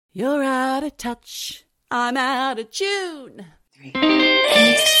You're out of touch. I'm out of tune. 3.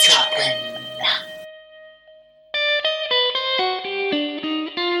 Eavesdropping.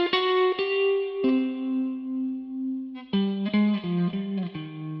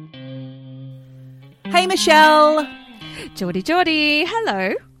 Hey, Michelle. Geordie,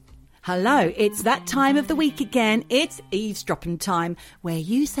 hello. Hello, it's that time of the week again. It's eavesdropping time, where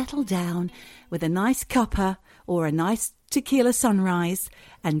you settle down with a nice cuppa or a nice tequila sunrise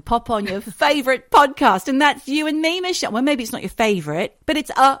and pop on your favourite podcast. And that's you and me, Michelle. Well, maybe it's not your favourite, but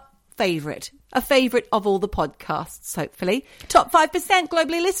it's a favourite of all the podcasts, hopefully. Top 5%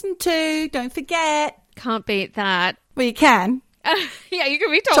 globally listened to. Don't forget. Can't beat that. Well, you can. Yeah, you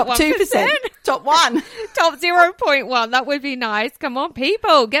can be top 1%. 2%. Top 1. Top 0.1. That would be nice. Come on,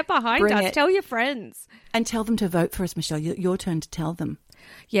 people. Get behind Bring us. it. Tell your friends. And tell them to vote for us, Michelle. Your turn to tell them.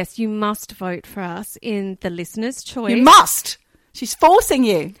 Yes, you must vote for us in the Listener's Choice. You must. She's forcing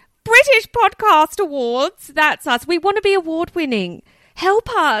you. British Podcast Awards. That's us. We want to be award-winning. Help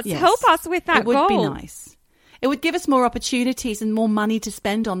us. Yes. Help us with that goal. It would be nice. It would give us more opportunities and more money to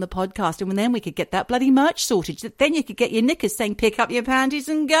spend on the podcast. And then we could get that bloody merch sorted. Then you could get your knickers saying, pick up your panties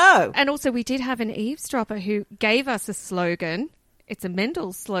and go. And also we did have an eavesdropper who gave us a slogan. It's a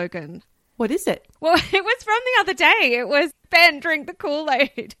Mendel slogan. What is it? Well, it was from the other day. It was, Ben, drink the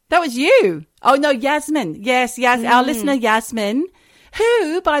Kool-Aid. That was you. Oh, no, Yasmin. Yes, our listener, Yasmin.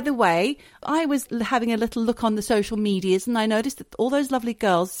 Who, by the way, I was having a little look on the social medias and I noticed that all those lovely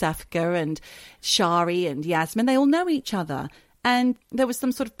girls, Safka and Shari and Yasmin, they all know each other. And there was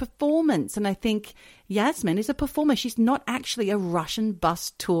some sort of performance. And I think Yasmin is a performer. She's not actually a Russian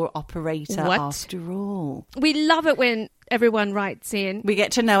bus tour operator after all. We love it when everyone writes in. We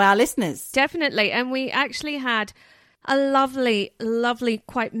get to know our listeners. Definitely. And we actually had a lovely,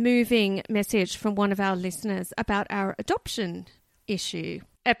 quite moving message from one of our listeners about our adoption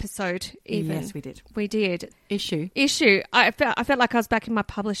episode even. Yes, we did. We did. Issue. I felt like I was back in my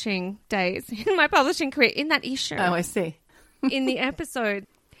publishing days, in my publishing career, in that issue. Oh, I see. In the episode.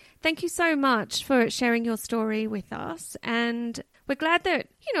 Thank you so much for sharing your story with us. And we're glad that,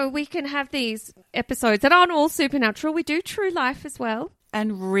 we can have these episodes that aren't all supernatural. We do true life as well.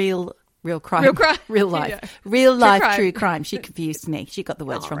 And real crime. Real life. Yeah. Real life true crime. She confused me. She got the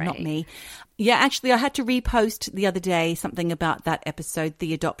words from, right. not me. Yeah, actually, I had to repost the other day something about that episode,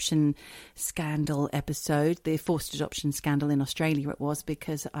 the adoption scandal episode, the forced adoption scandal in Australia it was,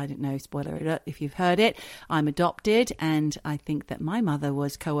 because I don't know, spoiler alert if you've heard it, I'm adopted and I think that my mother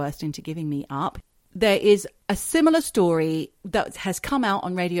was coerced into giving me up. There is a similar story that has come out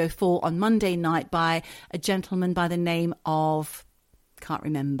on Radio 4 on Monday night by a gentleman by the name of, can't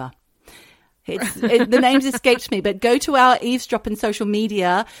remember. The names escaped me, but go to our eavesdropping social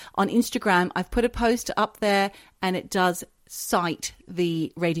media on Instagram. I've put a post up there and it does cite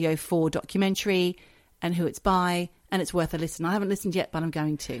the Radio 4 documentary and who it's by, and it's worth a listen. I haven't listened yet, but I'm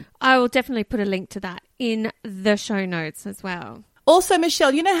going to. I will definitely put a link to that in the show notes as well. Also,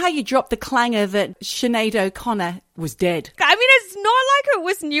 Michelle, you know how you dropped the clanger that Sinead O'Connor was dead? I mean, it's not like it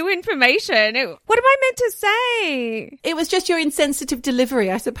was new information. What am I meant to say? It was just your insensitive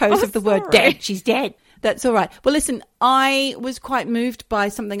delivery, I suppose, of the word dead. She's dead. That's all right. Well, listen, I was quite moved by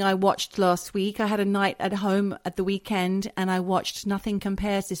something I watched last week. I had a night at home at the weekend and I watched Nothing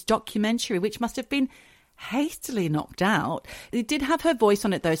Compares, this documentary, which must have been hastily knocked out. It did have her voice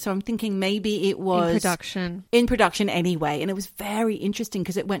on it though, so I'm thinking maybe it was in production anyway. And it was very interesting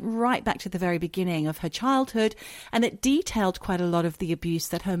because it went right back to the very beginning of her childhood and it detailed quite a lot of the abuse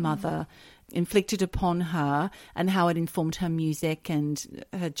that her mother inflicted upon her and how it informed her music and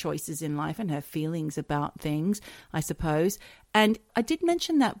her choices in life and her feelings about things, I suppose. And I did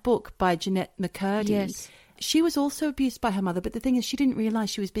mention that book by Jeanette McCurdy. Yes. She was also abused by her mother, but the thing is she didn't realise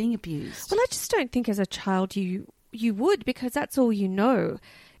she was being abused. Well, I just don't think as a child you would, because that's all you know.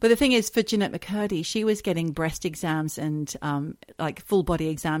 But the thing is, for Jeanette McCurdy, she was getting breast exams and like full body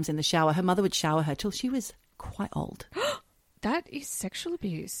exams in the shower. Her mother would shower her till she was quite old. That is sexual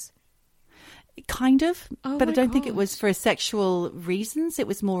abuse. Kind of, but I don't think it God. was for sexual reasons. It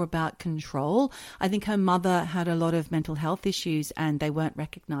was more about control. I think her mother had a lot of mental health issues and they weren't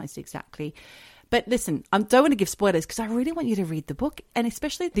recognised exactly. But listen, I don't want to give spoilers because I really want you to read the book and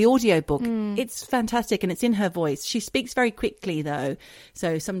especially the audio book. It's fantastic and it's in her voice. She speaks very quickly though,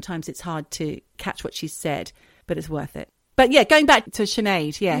 so sometimes it's hard to catch what she's said, but it's worth it. But yeah, going back to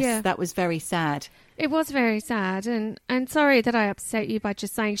Sinead, yes, that was very sad. It was very sad and sorry that I upset you by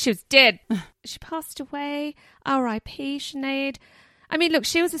just saying she was dead. She passed away. R.I.P. Sinead. I mean, look,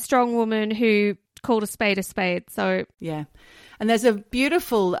 she was a strong woman who called a spade, so... Yeah. And there's a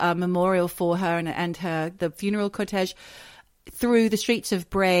beautiful memorial for her and her, the funeral cortege through the streets of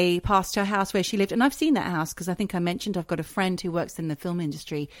Bray past her house where she lived. And I've seen that house because I think I mentioned I've got a friend who works in the film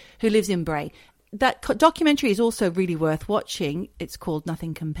industry who lives in Bray. That documentary is also really worth watching. It's called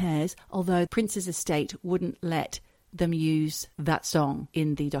Nothing Compares, although Prince's estate wouldn't let them use that song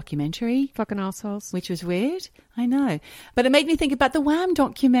in the documentary. Fucking assholes. Which was weird. I know. But it made me think about the Wham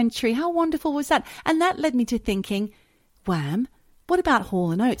documentary. How wonderful was that? And that led me to thinking, Wham, what about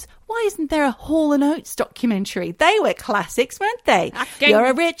Hall & Oates? Why isn't there a Hall & Oates documentary? They were classics, weren't they? You're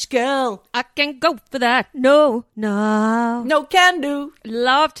a rich girl. I can go for that. No. No can do.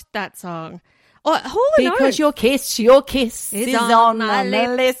 Loved that song. Oh, Hall & Oates. Because your kiss is on my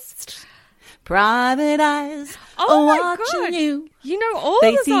list. Private eyes Oh my watching God. you. You know all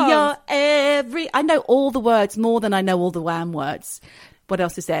They the see songs. your I know all the words more than I know all the Wham words. What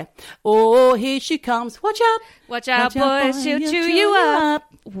else is there? Oh, here she comes. Watch out. Watch out, boy, she'll chew you up.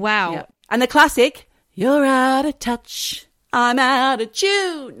 Wow. Yeah. And the classic, you're out of touch. I'm out of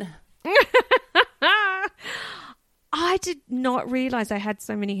tune. I did not realize I had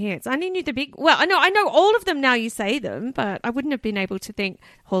so many hits. I only knew the big... Well, I know all of them now you say them, but I wouldn't have been able to think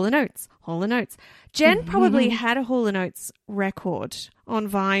Hall & Oates. Jen probably had a Hall & Oates record on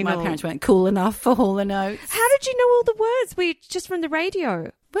vinyl. My parents weren't cool enough for Hall & Oates. How did you know all the words? Just from the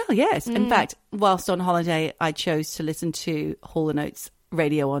radio? Well, yes. In fact, whilst on holiday, I chose to listen to Hall & Oates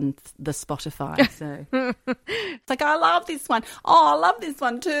radio on the Spotify. So it's like, I love this one. Oh, I love this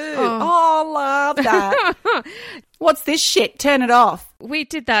one too. Oh, I love that. What's this shit? Turn it off. We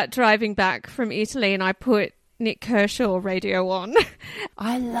did that driving back from Italy and I put Nick Kershaw radio on.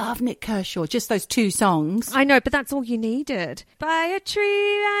 I love Nick Kershaw. Just those two songs. I know, but that's all you needed. By a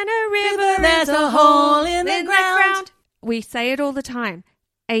tree and a river, There's a hole in the ground. We say it all the time.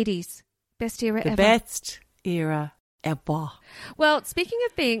 80s. Best era The ever. best era ever. Well, speaking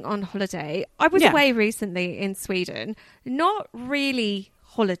of being on holiday, I was away recently in Sweden. Not really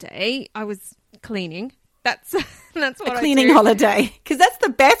holiday. I was cleaning. That's what A cleaning holiday. Because that's the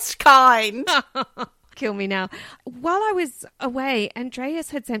best kind. Kill me now. While I was away, Andreas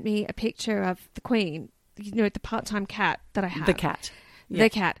had sent me a picture of the Queen, you know, the part-time cat that I have. The cat. The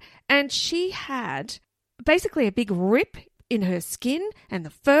cat. And she had basically a big rip in her skin and the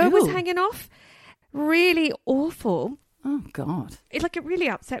fur was Ew. hanging off. Really awful. Oh, God. It really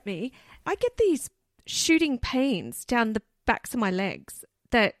upset me. I get these shooting pains down the backs of my legs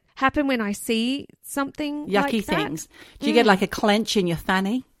that happen when I see something Yucky like that. things. Do you get like a clench in your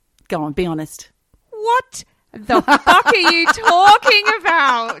fanny? Go on, be honest. What the fuck are you talking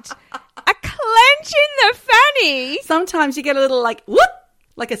about? A clench in the fanny? Sometimes you get a little like, whoop,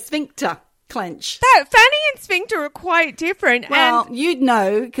 like a sphincter clench. That fanny and sphincter are quite different. Well, and you'd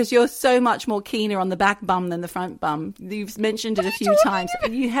know because you're so much more keener on the back bum than the front bum. You've mentioned it a few times.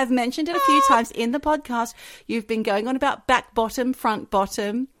 You have mentioned it a few times in the podcast. You've been going on about back bottom, front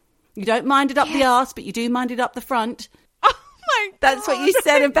bottom. You don't mind it up the arse, but you do mind it up the front. oh my God. That's what you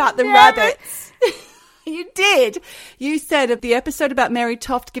said about the rabbits. You did. You said of the episode about Mary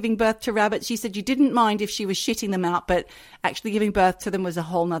Toft giving birth to rabbits, you said you didn't mind if she was shitting them out, but actually giving birth to them was a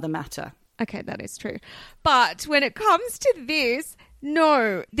whole nother matter. Okay, that is true. But when it comes to this,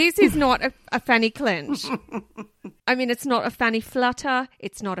 no, this is not a fanny clench. I mean, it's not a fanny flutter.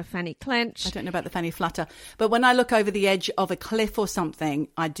 It's not a fanny clench. I don't know about the fanny flutter, but when I look over the edge of a cliff or something,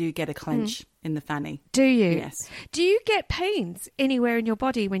 I do get a clench in the fanny. Do you? Yes. Do you get pains anywhere in your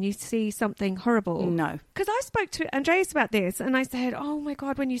body when you see something horrible? No. Because I spoke to Andreas about this and I said, oh my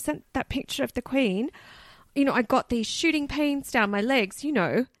God, when you sent that picture of the Queen, you know, I got these shooting pains down my legs, you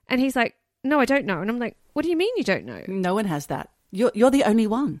know. And he's like, no, I don't know. And I'm like, what do you mean you don't know? No one has that. You're the only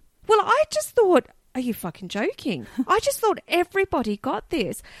one. Well, I just thought, are you fucking joking? I just thought everybody got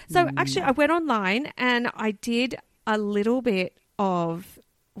this. So actually, I went online and I did a little bit of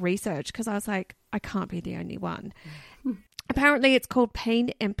research because I was like, I can't be the only one. Apparently, it's called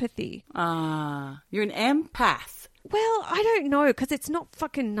pain empathy. You're an empath. Well, I don't know because it's not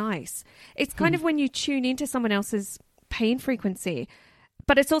fucking nice. It's kind of when you tune into someone else's pain frequency.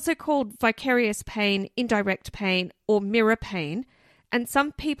 But it's also called vicarious pain, indirect pain, or mirror pain. And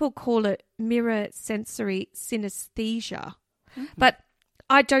some people call it mirror sensory synesthesia. But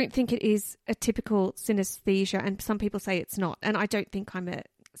I don't think it is a typical synesthesia. And some people say it's not. And I don't think I'm a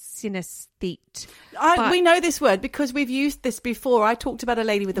synesthete. We know this word because we've used this before. I talked about a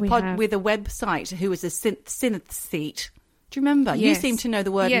lady with a website who was a synesthete. Do you remember? Yes. You seem to know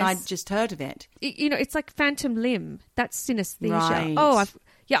the word and Yes. I'd just heard of it. You know, it's like phantom limb. That's synesthesia. Right. Oh,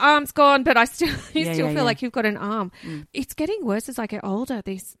 your arm's gone, but you Yeah, still yeah, feel like you've got an arm. It's getting worse as I get older,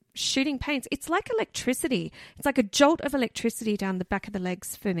 these shooting pains. It's like electricity. It's like a jolt of electricity down the back of the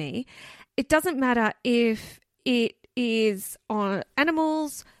legs for me. It doesn't matter if it is on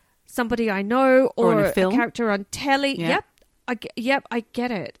animals, somebody I know, Or in or a film. character on telly. Yeah. Yep, I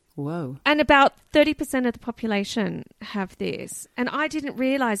get it. Whoa. And about 30% of the population have this. And I didn't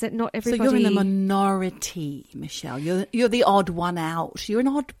realise that not everybody... So you're in the minority, Michelle. You're the odd one out. You're an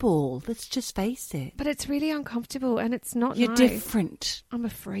oddball. Let's just face it. But it's really uncomfortable and it's not You're nice. different. I'm a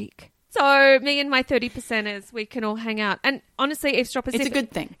freak. So me and my 30%ers, we can all hang out. And honestly, eavesdroppers... It's a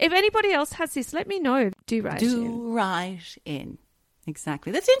good thing. If anybody else has this, let me know. Do write in. Right in.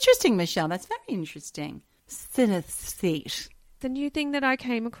 Exactly. That's interesting, Michelle. That's very interesting. Synesthete. The new thing that I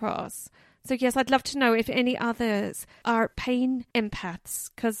came across. So yes, I'd love to know if any others are pain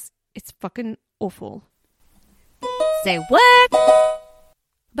empaths, because it's fucking awful. Say what?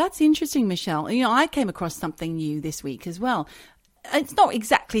 That's interesting, Michelle. You know, I came across something new this week as well. It's not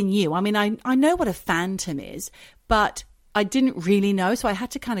exactly new. I mean, I know what a phantom is, but I didn't really know. So I had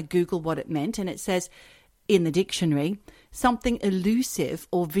to kind of Google what it meant. And it says in the dictionary, something elusive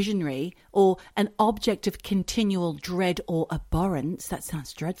or visionary or an object of continual dread or abhorrence. That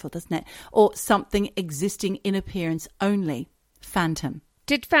sounds dreadful, doesn't it? Or something existing in appearance only. Phantom.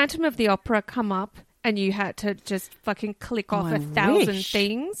 Did Phantom of the Opera come up and you had to just fucking click off I 1,000 wish.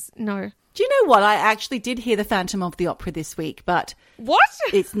 things? No. Do you know what? I actually did hear the Phantom of the Opera this week, but What?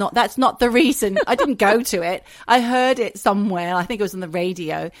 that's not the reason. I didn't go to it. I heard it somewhere. I think it was on the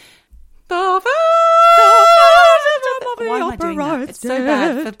radio. Why am I doing that? It's so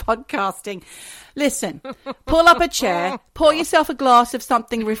bad for podcasting. Listen, pull up a chair, pour yourself a glass of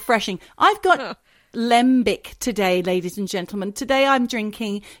something refreshing. I've got lembic today, ladies and gentlemen. Today I'm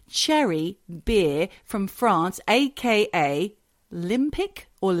drinking cherry beer from France, a.k.a. Limpic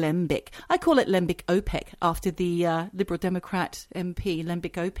or Lembic. I call it Lembic OPEC after the Liberal Democrat MP,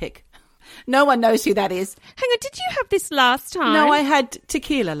 Lembic OPEC. No one knows who that is. Hang on, did you have this last time? No, I had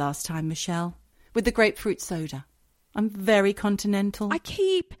tequila last time, Michelle, with the grapefruit soda. I'm very continental. I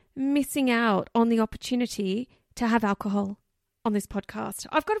keep missing out on the opportunity to have alcohol on this podcast.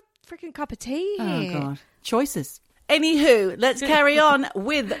 I've got a freaking cup of tea here. Oh, God. Choices. Anywho, let's carry on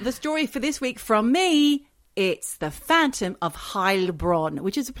with the story for this week from me. It's the Phantom of Heilbronn,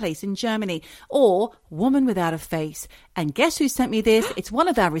 which is a place in Germany, or Woman Without a Face. And guess who sent me this? It's one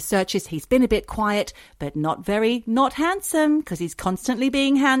of our researchers. He's been a bit quiet, but not handsome, because he's constantly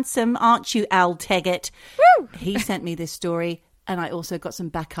being handsome, aren't you, Al Teggett? Woo! He sent me this story, and I also got some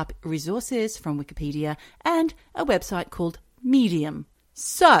backup resources from Wikipedia and a website called Medium.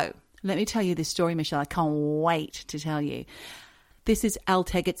 So, let me tell you this story, Michelle. I can't wait to tell you. This is Al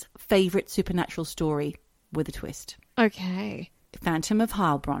Teggett's favourite supernatural story. With a twist. Okay. Phantom of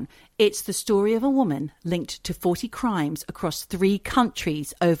Heilbronn. It's the story of a woman linked to 40 crimes across 3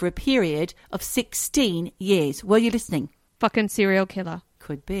 countries over a period of 16 years. Were you listening? Fucking serial killer.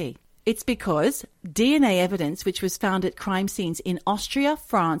 Could be. It's because DNA evidence, which was found at crime scenes in Austria,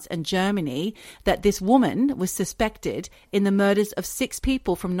 France, and Germany, that this woman was suspected in the murders of 6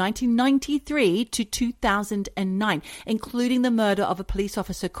 people from 1993 to 2009, including the murder of a police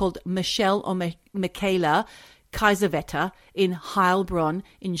officer called Michelle or Michaela Kaiserwetter in Heilbronn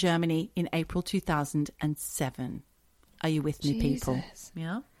in Germany in April 2007. Are you with me, people? Jesus.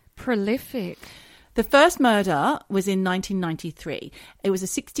 Yeah. Prolific. The first murder was in 1993. It was a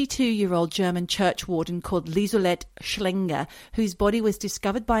 62-year-old German church warden called Lieselette Schlenger, whose body was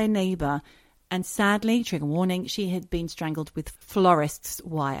discovered by a neighbour. And sadly, trigger warning, she had been strangled with florist's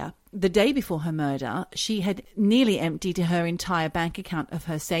wire. The day before her murder, she had nearly emptied her entire bank account of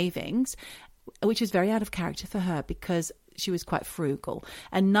her savings, which was very out of character for her because she was quite frugal.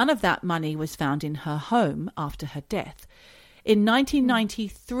 And none of that money was found in her home after her death. In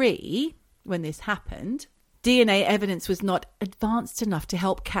 1993... when this happened, DNA evidence was not advanced enough to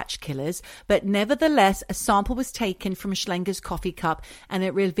help catch killers, but nevertheless, a sample was taken from Schlenger's coffee cup and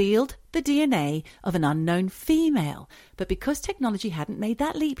it revealed the DNA of an unknown female. But because technology hadn't made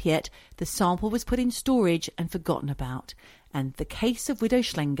that leap yet, the sample was put in storage and forgotten about. And the case of Widow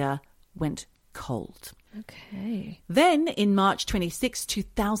Schlenger went cold. Okay. Then, in March 26,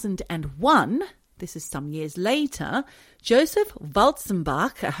 2001... this is some years later, Joseph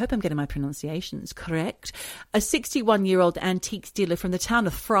Walzenbach, I hope I'm getting my pronunciations correct, a 61-year-old antiques dealer from the town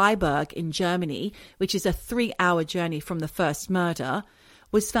of Freiburg in Germany, which is a 3-hour journey from the first murder,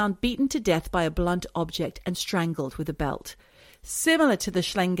 was found beaten to death by a blunt object and strangled with a belt. Similar to the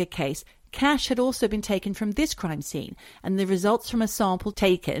Schlenger case, cash had also been taken from this crime scene, and the results from a sample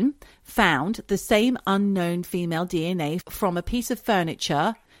taken found the same unknown female DNA from a piece of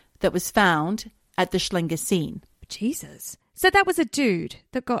furniture that was found at the Schlenger scene. Jesus. So that was a dude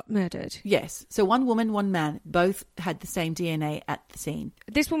that got murdered. Yes. So one woman, one man, both had the same DNA at the scene.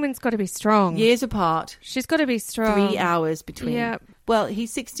 This woman's got to be strong. Years apart. She's got to be strong. 3 hours between. Yeah. Well,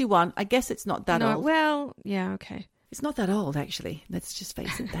 he's 61. I guess it's not that old. Well, yeah, okay. It's not that old, actually. Let's just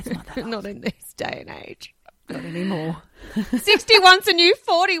face it. That's not that old. Not in this day and age. Not anymore. 61's a new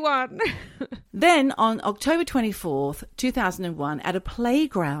 41. Then on October 24th, 2001, at a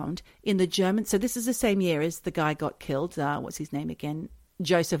playground in the German... So this is the same year as the guy got killed. What's his name again?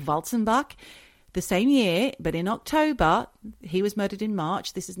 Joseph Walzenbach. The same year, but in October, he was murdered in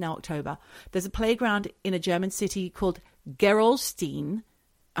March. This is now October. There's a playground in a German city called Gerolstein,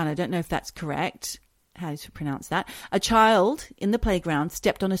 and I don't know if that's correct. How to pronounce that? A child in the playground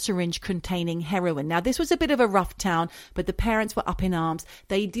stepped on a syringe containing heroin. Now, this was a bit of a rough town, but the parents were up in arms.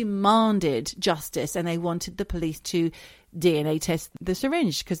 They demanded justice and they wanted the police to DNA test the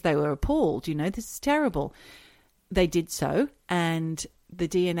syringe because they were appalled. You know, this is terrible. They did so, and the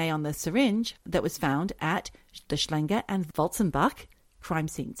DNA on the syringe that was found at the Schlenger and Walzenbach crime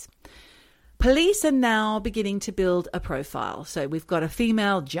scenes. Police are now beginning to build a profile. So we've got a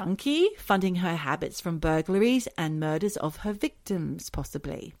female junkie funding her habits from burglaries and murders of her victims,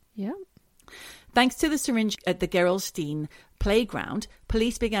 possibly. Yeah. Thanks to the syringe at the Gerolstein playground,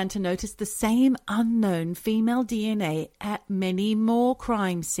 police began to notice the same unknown female DNA at many more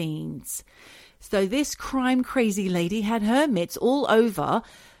crime scenes. So this crime-crazy lady had her mitts all over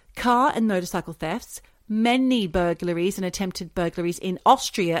car and motorcycle thefts, many burglaries and attempted burglaries in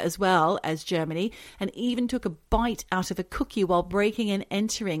Austria as well as Germany, and even took a bite out of a cookie while breaking and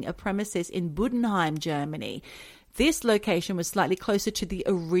entering a premises in Budenheim, Germany. This location was slightly closer to the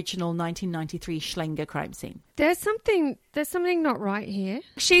original 1993 Schlenger crime scene. There's something not right here.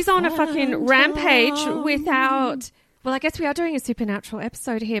 She's on a fucking rampage without... Well, I guess we are doing a supernatural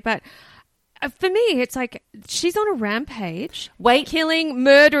episode here, but... For me, it's like she's on a rampage, killing,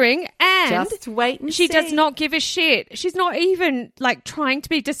 murdering, and just wait and she see. Does not give a shit. She's not even like trying to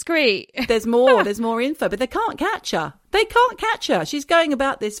be discreet. There's more info, but they can't catch her. They can't catch her. She's going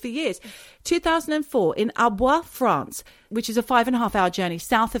about this for years. 2004, in Arbois, France, which is a 5.5-hour journey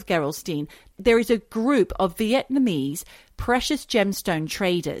south of Gerolstein, there is a group of Vietnamese precious gemstone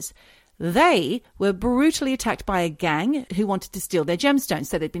traders. They were brutally attacked by a gang who wanted to steal their gemstones.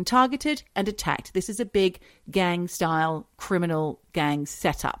 So they'd been targeted and attacked. This is a big gang-style criminal gang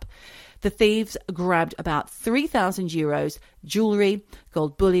setup. The thieves grabbed about 3,000 euros, jewellery,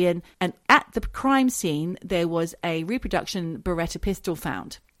 gold bullion, and at the crime scene, there was a reproduction Beretta pistol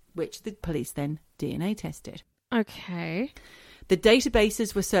found, which the police then DNA tested. Okay. The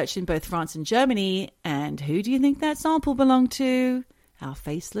databases were searched in both France and Germany, and who do you think that sample belonged to? Our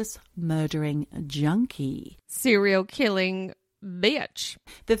faceless murdering junkie. Serial killing bitch.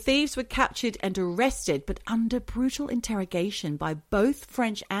 The thieves were captured and arrested, but under brutal interrogation by both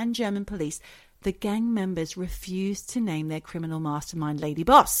French and German police, the gang members refused to name their criminal mastermind lady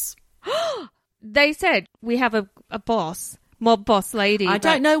boss. They said, we have a boss. Mob boss lady. I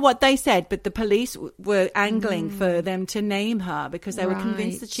don't know what they said, but the police were angling for them to name her because they were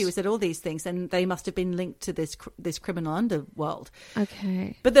convinced that she was at all these things, and they must have been linked to this criminal underworld.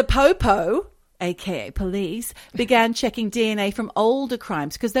 Okay. But the Popo, aka police, began checking DNA from older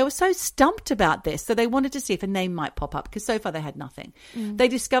crimes because they were so stumped about this. So they wanted to see if a name might pop up because so far they had nothing. They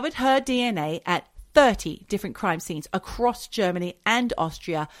discovered her DNA at 30 different crime scenes across Germany and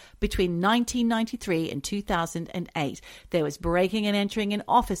Austria between 1993 and 2008. There was breaking and entering in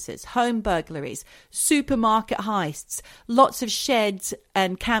offices, home burglaries, supermarket heists, lots of sheds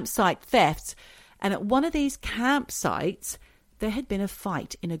and campsite thefts. And at one of these campsites, there had been a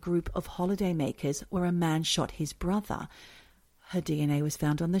fight in a group of holidaymakers where a man shot his brother. Her DNA was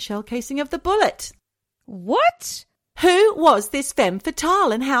found on the shell casing of the bullet. What? Who was this femme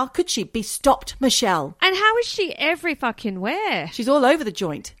fatale and how could she be stopped, Michelle? And how is she every fucking where? She's all over the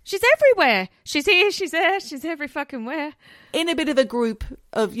joint. She's everywhere. She's here, she's there, she's every fucking where. In a bit of a group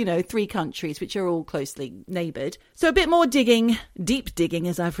of, 3 countries which are all closely neighboured. So a bit more digging, deep digging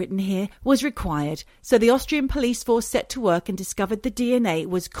as I've written here, was required. So the Austrian police force set to work and discovered the DNA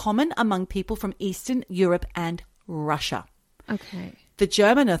was common among people from Eastern Europe and Russia. Okay. The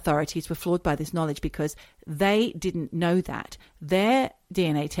German authorities were floored by this knowledge because they didn't know that. Their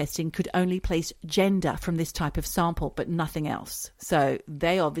DNA testing could only place gender from this type of sample, but nothing else. So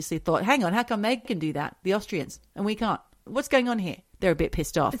they obviously thought, hang on, how come they can do that, the Austrians, and we can't? What's going on here? They're a bit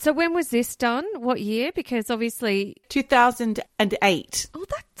pissed off. So when was this done? What year? Because obviously... 2008. Oh,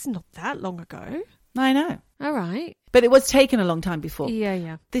 that's not that long ago. I know. All right. But it was taken a long time before.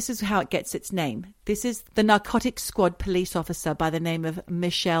 Yeah. This is how it gets its name. This is the narcotics squad police officer by the name of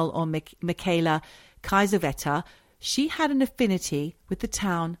Michelle or Michaela Kaiserwetter, she had an affinity with the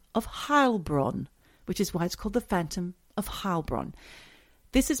town of Heilbronn, which is why it's called the Phantom of Heilbronn.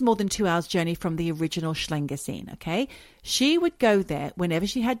 This is more than 2 hours' journey from the original Schlenger scene, okay? She would go there whenever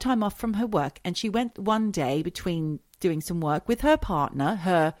she had time off from her work, and she went one day between doing some work with her partner,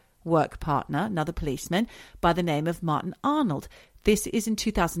 her work partner, another policeman, by the name of Martin Arnold. This is in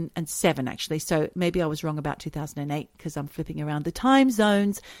 2007, actually, so maybe I was wrong about 2008 because I'm flipping around the time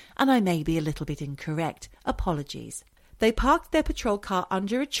zones, and I may be a little bit incorrect. Apologies. They parked their patrol car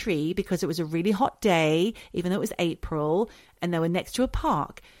under a tree because it was a really hot day, even though it was April, and they were next to a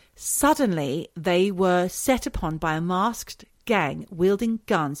park. Suddenly, they were set upon by a masked gang wielding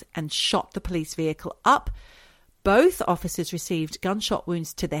guns and shot the police vehicle up. Both officers received gunshot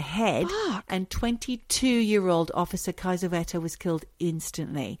wounds to the head, and 22-year-old Officer Kaiserwetter was killed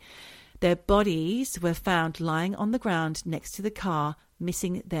instantly. Their bodies were found lying on the ground next to the car,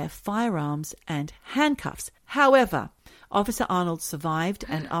 missing their firearms and handcuffs. However, Officer Arnold survived,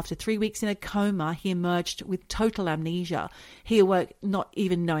 and after 3 weeks in a coma, he emerged with total amnesia. He awoke not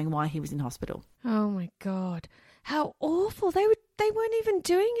even knowing why he was in hospital. Oh, my God. How awful. They weren't even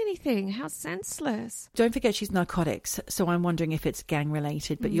doing anything. How senseless. Don't forget she's narcotics, so I'm wondering if it's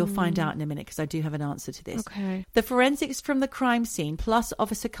gang-related, but you'll find out in a minute because I do have an answer to this. Okay. The forensics from the crime scene plus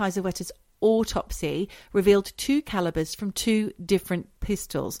Officer Kaiserwetter's autopsy revealed 2 calibers from 2 different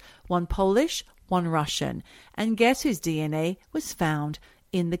pistols, one Polish, one Russian. And guess whose DNA was found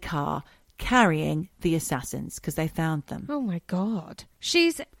in the car carrying the assassins, because they found them. Oh, my God.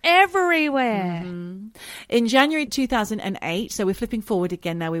 She's everywhere. Mm-hmm. In January 2008, so we're flipping forward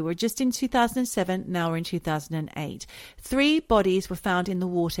again now, we were just in 2007, now we're in 2008. 3 bodies were found in the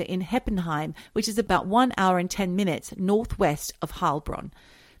water in Heppenheim, which is about 1 hour and 10 minutes northwest of Heilbronn.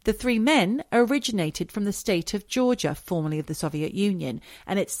 The 3 men originated from the state of Georgia, formerly of the Soviet Union,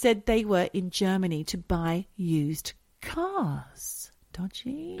 and it's said they were in Germany to buy used cars.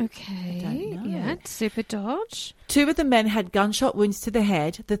 Dodgy? Okay. Yeah, super dodge. 2 of the men had gunshot wounds to the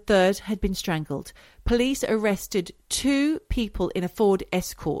head. The 3rd had been strangled. Police arrested 2 people in a Ford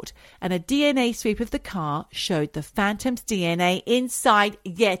Escort, and a DNA sweep of the car showed the Phantom's DNA inside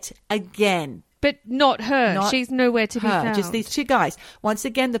yet again. But not her. She's nowhere to be found. Just these 2 guys. Once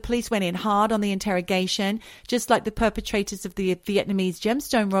again, the police went in hard on the interrogation, just like the perpetrators of the Vietnamese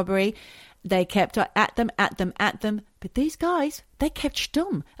gemstone robbery. They kept at them. But these guys, they kept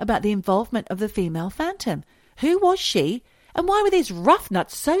stum about the involvement of the female Phantom. Who was she? And why were these rough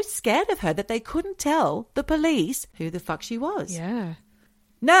nuts so scared of her that they couldn't tell the police who the fuck she was? Yeah.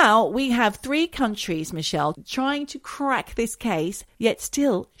 Now we have 3 countries, Michelle, trying to crack this case, yet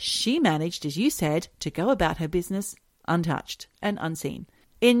still she managed, as you said, to go about her business untouched and unseen.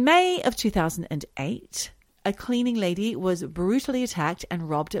 In May of 2008, a cleaning lady was brutally attacked and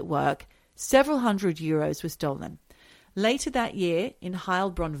robbed at work. Several hundred euros were stolen. Later that year, in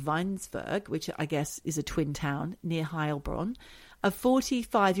Heilbronn-Weinsberg, which I guess is a twin town near Heilbronn, a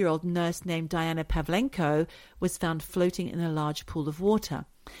 45-year-old nurse named Diana Pavlenko was found floating in a large pool of water.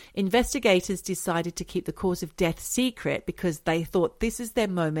 Investigators decided to keep the cause of death secret because they thought this is their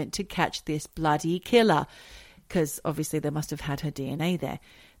moment to catch this bloody killer, because obviously they must have had her DNA there.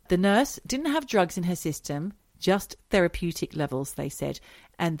 The nurse didn't have drugs in her system, just therapeutic levels, they said,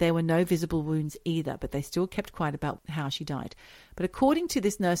 and there were no visible wounds either, but they still kept quiet about how she died. But according to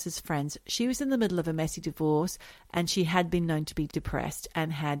this nurse's friends, she was in the middle of a messy divorce, and she had been known to be depressed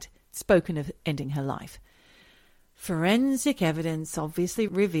and had spoken of ending her life. Forensic evidence obviously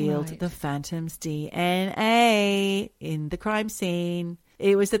revealed the Phantom's DNA in the crime scene.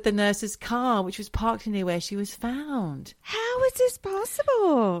 It was at the nurse's car, which was parked near where she was found. How is this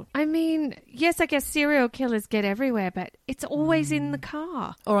possible? I mean, yes, I guess serial killers get everywhere, but it's always in the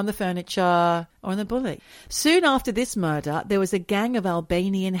car. Or on the furniture, or on the bully. Soon after this murder, there was a gang of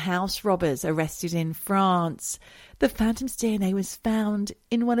Albanian house robbers arrested in France. The Phantom's DNA was found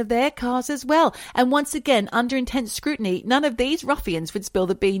in one of their cars as well. And once again, under intense scrutiny, none of these ruffians would spill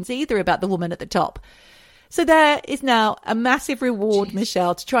the beans either about the woman at the top. So there is now a massive reward,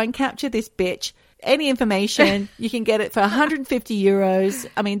 Michelle, to try and capture this bitch. Any information, you can get it for 150 euros.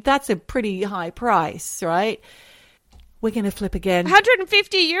 I mean, that's a pretty high price, right? We're going to flip again.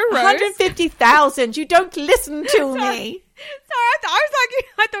 150 euros? 150,000. You don't listen to me. Sorry,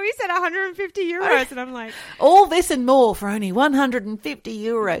 I thought you said 150 euros, and I'm like... All this and more for only 150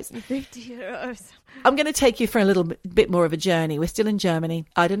 euros. 50 euros. I'm going to take you for a little bit more of a journey. We're still in Germany.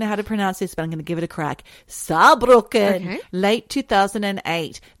 I don't know how to pronounce this, but I'm going to give it a crack. Saarbrücken. Okay. Late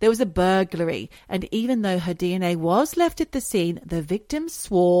 2008. There was a burglary. And even though her DNA was left at the scene, the victim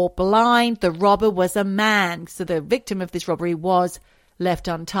swore blind the robber was a man. So the victim of this robbery was left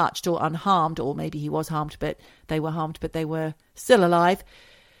untouched or unharmed, or maybe he was harmed, but they were still alive.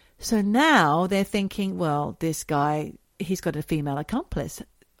 So now they're thinking, well, this guy, he's got a female accomplice,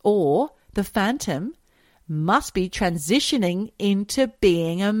 or the Phantom must be transitioning into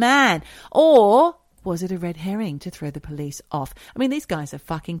being a man, or was it a red herring to throw the police off? I mean, these guys are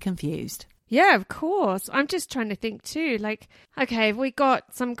fucking confused. Yeah, of course. I'm just trying to think too. Like, okay, have we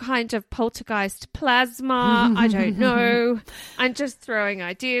got some kind of poltergeist plasma? I don't know. I'm just throwing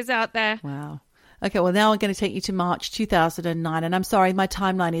ideas out there. Wow. Okay, well, now I'm going to take you to March 2009. And I'm sorry, my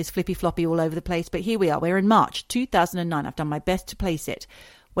timeline is flippy-floppy all over the place. But here we are. We're in March 2009. I've done my best to place it.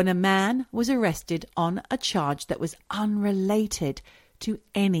 When a man was arrested on a charge that was unrelated to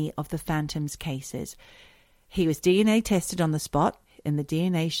any of the Phantom's cases. He was DNA tested on the spot, and the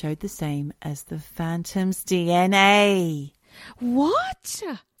DNA showed the same as the Phantom's DNA. What?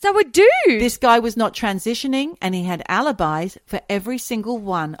 So a dude? This guy was not transitioning, and he had alibis for every single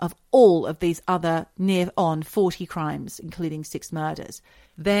one of all of these other near on 40 crimes, including 6 murders.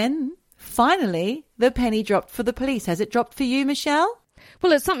 Then, finally, the penny dropped for the police. Has it dropped for you, Michelle?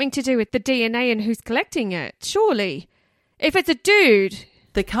 Well, it's something to do with the DNA and who's collecting it, surely. If it's a dude...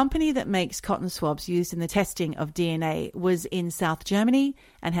 The company that makes cotton swabs used in the testing of DNA was in South Germany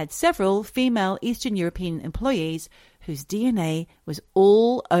and had several female Eastern European employees whose DNA was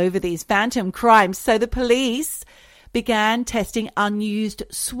all over these Phantom crimes. So the police began testing unused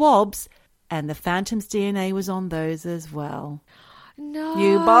swabs, and the Phantom's DNA was on those as well. No.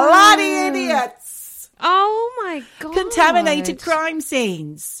 You bloody idiots! Oh my God. Contaminated crime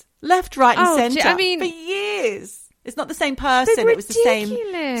scenes. Left, right and centre I mean, for years. It's not the same person. It was the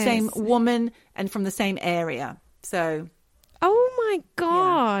same woman and from the same area. So. Oh my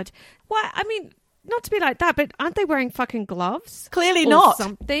God. Yeah. What? I mean, not to be like that, but aren't they wearing fucking gloves? Clearly or not.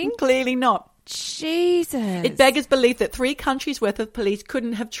 Something? Clearly not. Jesus. It beggars belief that 3 countries' worth of police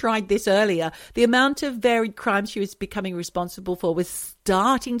couldn't have tried this earlier. The amount of varied crimes she was becoming responsible for was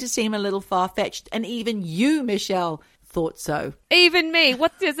starting to seem a little far-fetched. And even you, Michelle, thought so. Even me.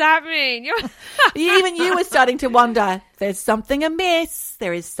 What does that mean? Even you were starting to wonder, there's something amiss.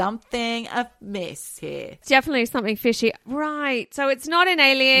 There is something amiss here. Definitely something fishy. Right. So it's not an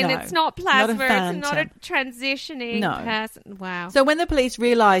alien. No, it's not plasma. not it's not a transitioning person. Wow. So when the police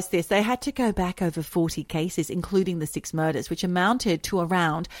realised this, they had to go back over 40 cases, including the 6 murders, which amounted to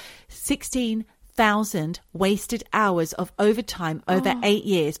around 16,000 wasted hours of overtime over 8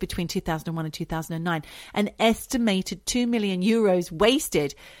 years between 2001 and 2009. An estimated 2 million euros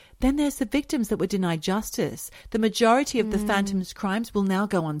wasted. Then there's the victims that were denied justice. The majority of the Phantom's crimes will now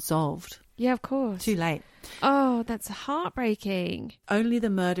go unsolved. Yeah, of course. Too late. Oh, that's heartbreaking. Only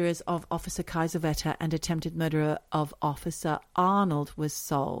the murderers of Officer Kaiserwetter and attempted murderer of Officer Arnold was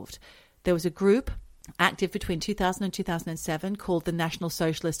solved. There was a group active between 2000 and 2007 called the National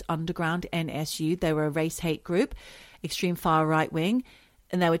Socialist Underground, NSU. They were a race hate group, extreme far right wing,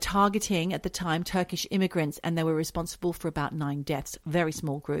 and they were targeting at the time Turkish immigrants, and they were responsible for about 9 deaths. Very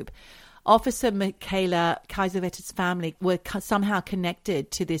small group. Officer Michaela Kaiserwetter's family were somehow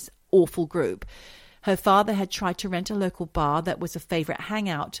connected to this awful group. Her father had tried to rent a local bar that was a favourite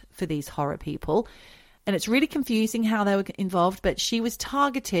hangout for these horror people. And it's really confusing how they were involved, but she was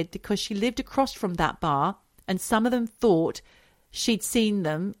targeted because she lived across from that bar, and some of them thought she'd seen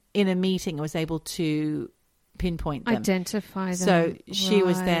them in a meeting and was able to pinpoint them. Identify them. So she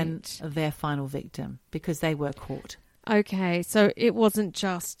was then their final victim because they were caught. Okay, so it wasn't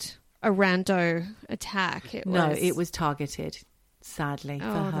just a rando attack. It was targeted, sadly, for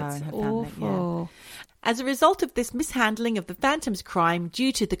her and her awful. family. Yeah. As a result of this mishandling of the Phantom's crime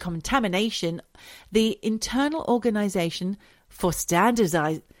due to the contamination, the Internal Organization for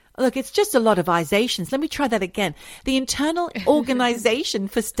Standardization... Look, it's just a lot of isations. Let me try that again. The Internal Organization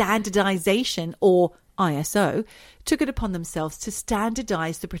for Standardization, or ISO, took it upon themselves to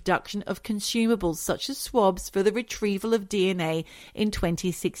standardize the production of consumables such as swabs for the retrieval of DNA in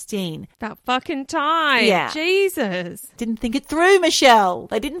 2016. About fucking time. Yeah. Jesus. Didn't think it through, Michelle.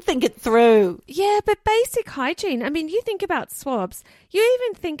 They didn't think it through. Yeah, but basic hygiene. I mean, you think about swabs. You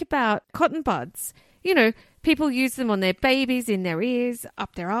even think about cotton buds. You know, people use them on their babies, in their ears,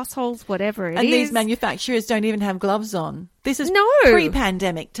 up their assholes, whatever it is. And these manufacturers don't even have gloves on. This is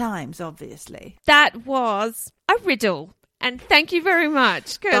pre-pandemic times, obviously. That was a riddle. And thank you very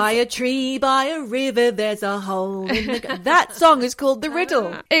much. By a tree, by a river, there's a hole in the... That song is called The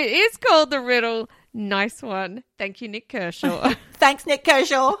Riddle. It is called The Riddle. Nice one. Thank you, Nick Kershaw. Thanks, Nick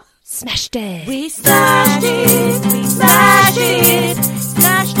Kershaw. Smashed it. We smashed it. We smashed it.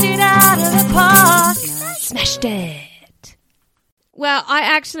 Smashed it out of the park. Smashed it. Well, I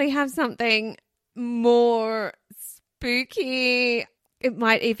actually have something more spooky. it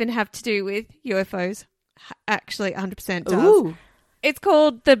might even have to do with UFOs. Actually, 100% does. Ooh. It's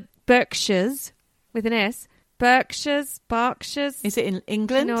called the Berkshires, with an S. Berkshires. Is it in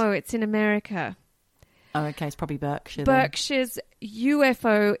England? No, it's in America. Oh, okay. It's probably Berkshire. Then. Berkshire's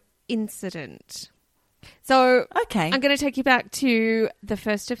UFO incident. So Okay. I'm going to take you back to the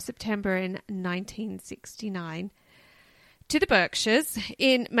 1st of September in 1969 to the Berkshires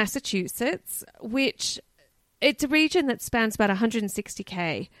in Massachusetts, which it's a region that spans about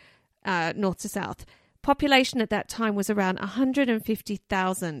 160k north to south. Population at that time was around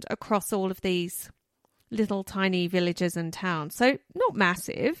 150,000 across all of these little tiny villages and towns. So not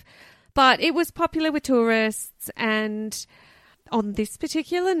massive, but it was popular with tourists. And on this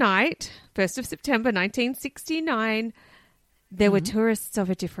particular night, 1st of September 1969, there were tourists of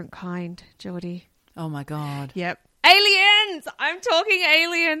a different kind, Geordie. Oh, my God. Yep. Aliens! I'm talking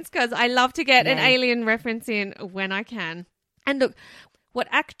aliens because I love to get an alien reference in when I can. And look, what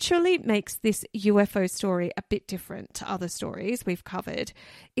actually makes this UFO story a bit different to other stories we've covered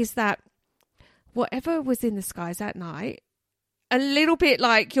is that whatever was in the skies that night, a little bit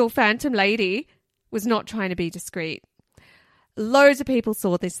like your Phantom Lady, was not trying to be discreet. Loads of people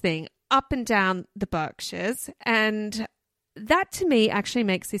saw this thing up and down the Berkshires, and that to me actually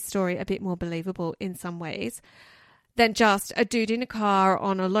makes this story a bit more believable in some ways than just a dude in a car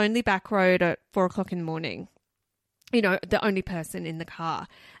on a lonely back road at 4 o'clock in the morning. You know, the only person in the car,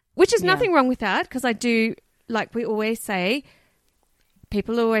 which is nothing wrong with that, because I do, like we always say,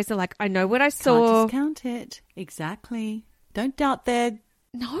 people always are like, I know what I saw. Can't discount it. Exactly. Don't doubt their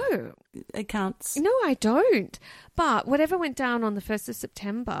accounts. No, I don't. But whatever went down on the 1st of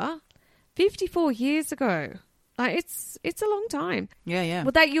September, 54 years ago, like it's a long time. Yeah, yeah.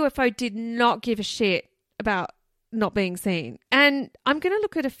 Well, that UFO did not give a shit about not being seen. And I'm going to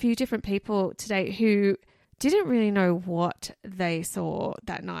look at a few different people today who didn't really know what they saw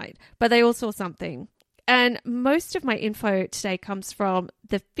that night, but they all saw something. And most of my info today comes from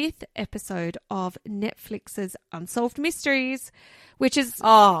the 5th episode of Netflix's Unsolved Mysteries, which is...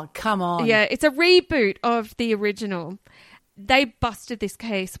 Oh, come on. Yeah, it's a reboot of the original. They busted this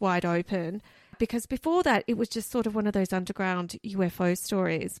case wide open because before that, it was just sort of one of those underground UFO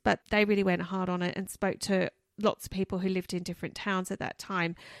stories, but they really went hard on it and spoke to lots of people who lived in different towns at that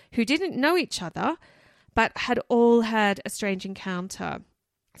time who didn't know each other, but had all had a strange encounter.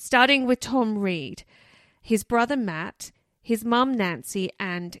 Starting with Tom Reed, his brother Matt, his mum Nancy,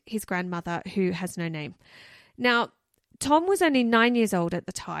 and his grandmother, who has no name. Now, Tom was only 9 years old at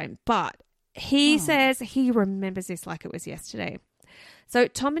the time, but he says he remembers this like it was yesterday. So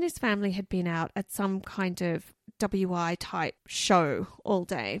Tom and his family had been out at some kind of WI type show all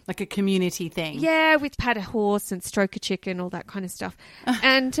day. Like a community thing. Yeah, with pat a horse and stroke a chicken, all that kind of stuff.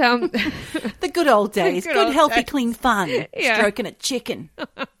 And the good old days. Good Good, old healthy, days. clean fun. Yeah. Stroking a chicken.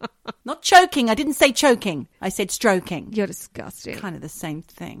 Not choking. I didn't say choking. I said stroking. You're disgusting. Kind of the same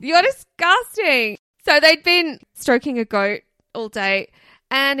thing. You're disgusting. So they'd been stroking a goat all day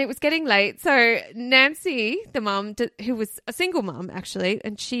and it was getting late. So Nancy, the mum, who was a single mum actually,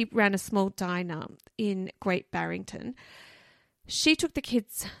 and she ran a small diner in Great Barrington, she took the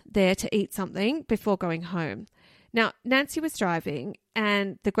kids there to eat something before going home. Now, Nancy was driving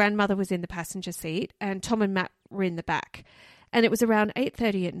and the grandmother was in the passenger seat and Tom and Matt were in the back. And it was around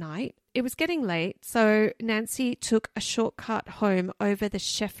 8:30 at night. It was getting late, so Nancy took a shortcut home over the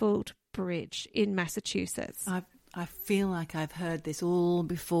Sheffield Bridge in Massachusetts. I feel like I've heard this all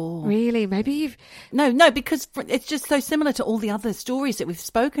before. Really? Maybe you've... No, because it's just so similar to all the other stories that we've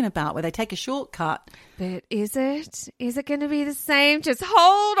spoken about where they take a shortcut. But is it? Is it going to be the same? Just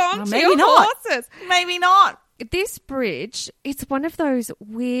hold on to maybe your not. horses. Maybe not. This bridge, it's one of those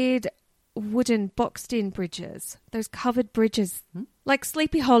weird wooden boxed-in bridges, those covered bridges, like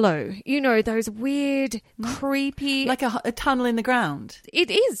Sleepy Hollow. You know, those weird, creepy... Like a tunnel in the ground. It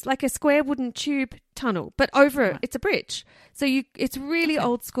is, like a square wooden tube tunnel, but over it's a bridge. So it's really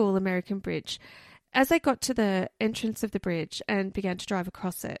old school American bridge. As they got to the entrance of the bridge and began to drive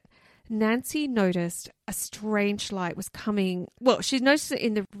across it, Nancy noticed a strange light was coming. Well, she noticed it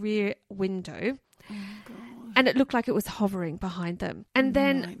in the rear window. Oh, God. And it looked like it was hovering behind them. And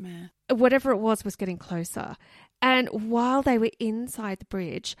then Nightmare. whatever it was getting closer. And while they were inside the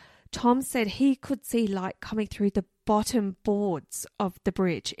bridge, Tom said he could see light coming through the bottom boards of the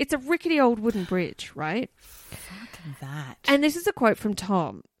bridge. It's a rickety old wooden bridge, right? Fucking that. And this is a quote from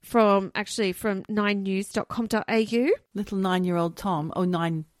Tom, from 9news.com.au. Little 9-year-old Tom. Oh,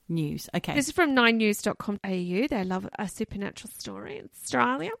 9 News. Okay. This is from 9news.com.au. They love a supernatural story in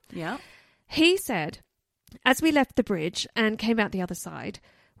Australia. Yeah. He said, as we left the bridge and came out the other side,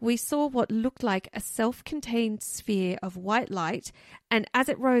 we saw what looked like a self-contained sphere of white light, and as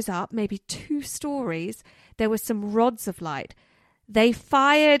it rose up, maybe 2 stories, there were some rods of light. They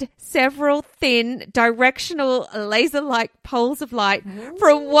fired several thin, directional, laser-like poles of light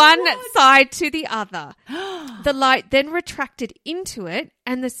from one side to the other. The light then retracted into it,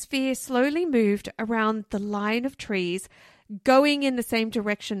 and the sphere slowly moved around the line of trees, going in the same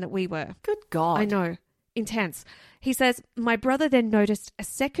direction that we were. Good God. I know. Intense. He says, my brother then noticed a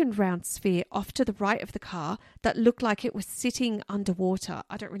second round sphere off to the right of the car that looked like it was sitting underwater.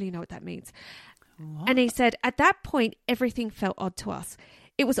 I don't really know what that means. What? And he said, at that point, everything felt odd to us.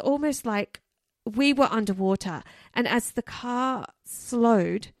 It was almost like we were underwater. And as the car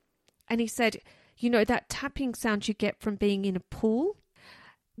slowed, and he said, you know, that tapping sound you get from being in a pool?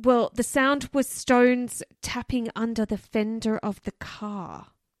 Well, the sound was stones tapping under the fender of the car.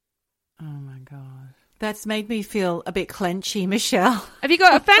 Oh, my God. That's made me feel a bit clenchy, Michelle. Have you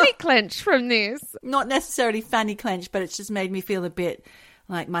got a fanny clench from this? Not necessarily fanny clench, but it's just made me feel a bit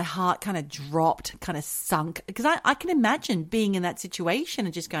like my heart kind of dropped, kind of sunk. Because I can imagine being in that situation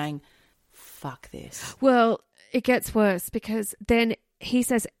and just going, fuck this. Well, it gets worse because then he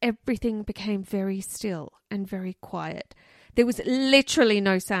says everything became very still and very quiet. There was literally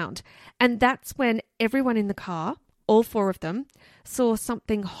no sound. And that's when everyone in the car, all 4 of them, saw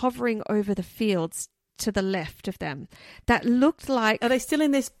something hovering over the fields to the left of them that looked like... Are they still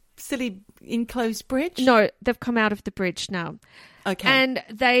in this silly enclosed bridge? No, they've come out of the bridge now. Okay. And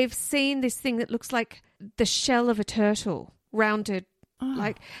they've seen this thing that looks like the shell of a turtle, rounded,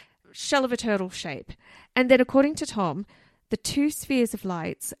 like shell of a turtle shape. And then according to Tom, the 2 spheres of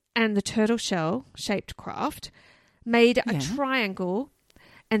lights and the turtle shell shaped craft made a triangle,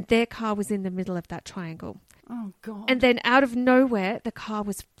 and their car was in the middle of that triangle. Oh, God. And then out of nowhere, the car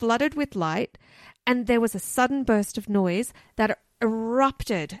was flooded with light, and there was a sudden burst of noise that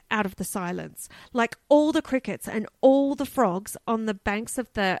erupted out of the silence, like all the crickets and all the frogs on the banks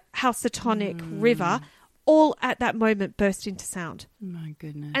of the Housatonic River, all at that moment burst into sound. My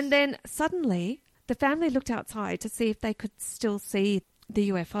goodness. And then suddenly, the family looked outside to see if they could still see the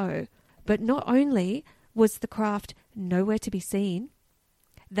UFO. But not only was the craft nowhere to be seen,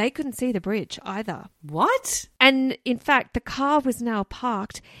 they couldn't see the bridge either. What? And in fact, the car was now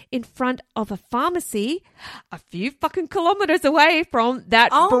parked in front of a pharmacy a few fucking kilometers away from that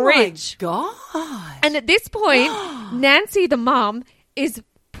bridge. Oh, my God. And at this point, Nancy, the mum, is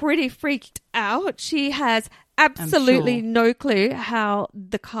pretty freaked out. She has absolutely no clue how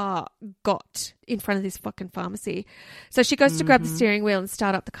the car got in front of this fucking pharmacy. So she goes to grab the steering wheel and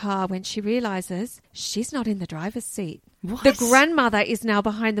start up the car when she realizes she's not in the driver's seat. What? The grandmother is now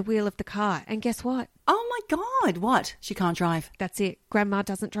behind the wheel of the car. And guess what? Oh, my God. What? She can't drive. That's it. Grandma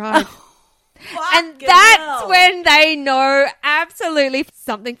doesn't drive. And Fucking that's hell. when they know absolutely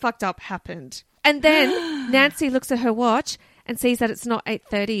something fucked up happened. And then Nancy looks at her watch and sees that it's not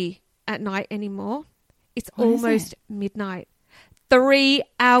 8:30 at night anymore. It's almost midnight. 3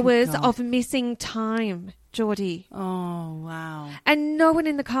 hours of missing time, Geordie. Oh, wow. And no one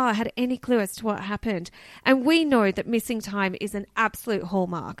in the car had any clue as to what happened. And we know that missing time is an absolute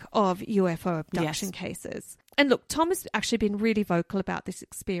hallmark of UFO abduction cases. And look, Tom has actually been really vocal about this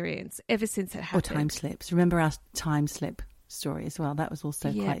experience ever since it happened. Or time slips. Remember our time slip story as well? That was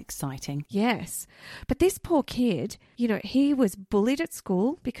also quite exciting. Yes. But this poor kid, you know, he was bullied at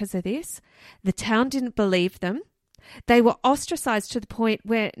school because of this. The town didn't believe them. They were ostracized to the point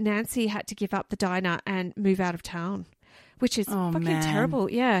where Nancy had to give up the diner and move out of town, which is fucking terrible.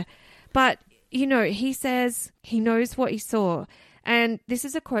 Yeah. But, you know, he says he knows what he saw. And this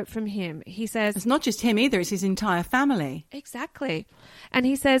is a quote from him. He says... It's not just him either. It's his entire family. Exactly. And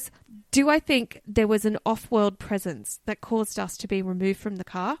he says, do I think there was an off-world presence that caused us to be removed from the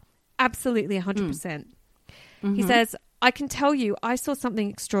car? Absolutely 100%. He says, I can tell you I saw something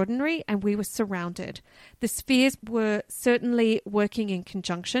extraordinary and we were surrounded. The spheres were certainly working in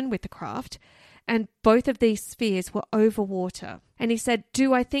conjunction with the craft, and both of these spheres were over water. And he said,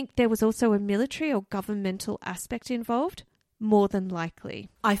 do I think there was also a military or governmental aspect involved? More than likely.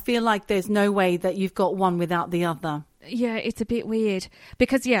 I feel like there's no way that you've got one without the other. Yeah, it's a bit weird.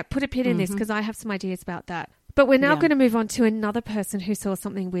 Because, put a pin in this because I have some ideas about that. But we're now going to move on to another person who saw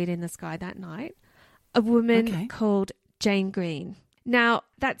something weird in the sky that night. A woman called Jane Green. Now,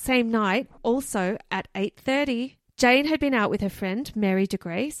 that same night, also at 8:30, Jane had been out with her friend, Mary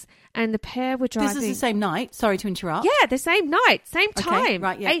DeGrace, and the pair were driving... This is the same night. Sorry to interrupt. Yeah, the same night, same time. Okay,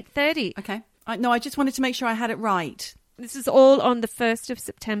 right, yeah. 8:30. Okay. No, I just wanted to make sure I had it right. This is all on the 1st of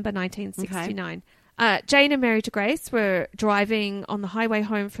September, 1969. Jane and Mary DeGrace were driving on the highway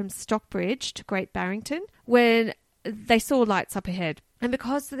home from Stockbridge to Great Barrington when they saw lights up ahead. And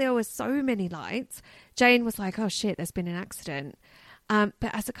because there were so many lights, Jane was like, oh shit, there's been an accident. But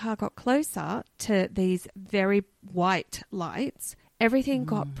as the car got closer to these very white lights, everything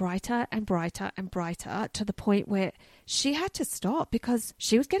got brighter and brighter and brighter to the point where she had to stop because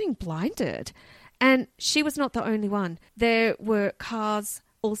she was getting blinded. And she was not the only one. There were cars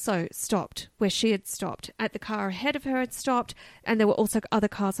also stopped where she had stopped. At the car ahead of her had stopped, and there were also other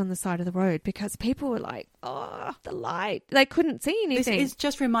cars on the side of the road because people were like, oh, the light. They couldn't see anything. This is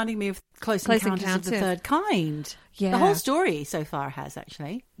just reminding me of Close Encounters of the Third Kind. Yeah. The whole story so far has,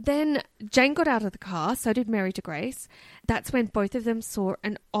 actually. Then Jane got out of the car, so did Mary de Grace. That's when both of them saw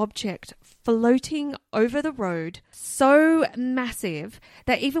an object floating over the road, so massive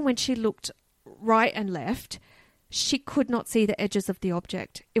that even when she looked right and left, she could not see the edges of the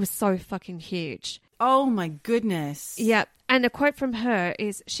object. It was so fucking huge. Oh my goodness. Yeah. And a quote from her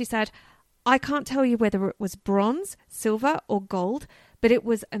is, she said, I can't tell you whether it was bronze, silver or gold, but it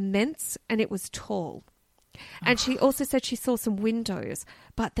was immense and it was tall. And she also said she saw some windows,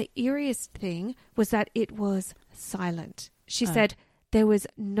 but the eeriest thing was that it was silent. She said there was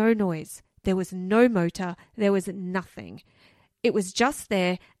no noise, there was no motor, there was nothing. It was just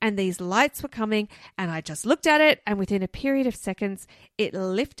there and these lights were coming and I just looked at it and within a period of seconds, it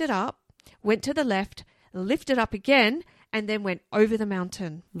lifted up, went to the left, lifted up again and then went over the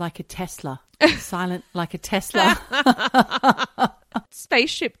mountain. Like a Tesla. Silent like a Tesla.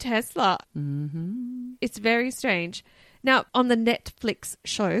 Spaceship Tesla. Mm-hmm. It's very strange. Now, on the Netflix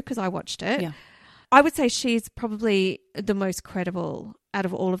show, because I watched it, Yeah. I would say she's probably the most credible out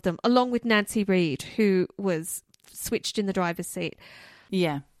of all of them, along with Nancy Reid, who was switched in the driver's seat.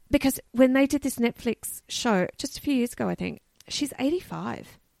 Yeah. Because when they did this Netflix show just a few years ago, I think, she's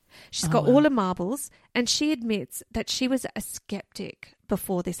 85. She's got all her marbles, and she admits that she was a skeptic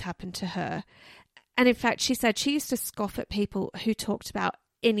before this happened to her. And in fact, she said she used to scoff at people who talked about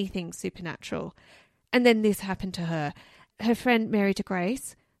anything supernatural. And then this happened to her. Her friend Mary de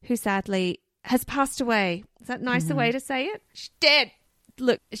Grace, who sadly has passed away. Is that a nicer way to say it? She's dead.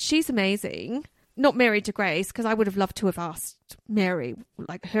 Look, she's amazing. Not Mary de Grace, because I would have loved to have asked Mary,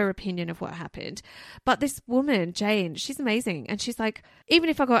 like, her opinion of what happened. But this woman, Jane, she's amazing. And she's like, even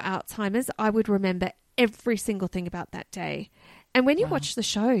if I got Alzheimer's, I would remember every single thing about that day. And when you watch the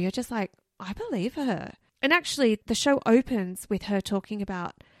show, you're just like, I believe her. And actually, the show opens with her talking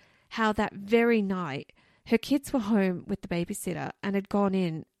about how that very night, her kids were home with the babysitter and had gone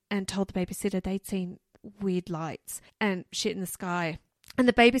in and told the babysitter they'd seen weird lights and shit in the sky. And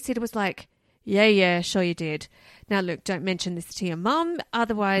the babysitter was like, yeah, sure you did. Now, look, don't mention this to your mum,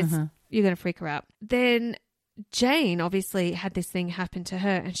 otherwise you're going to freak her out. Then Jane obviously had this thing happen to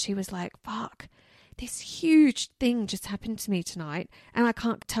her and she was like, fuck, this huge thing just happened to me tonight and I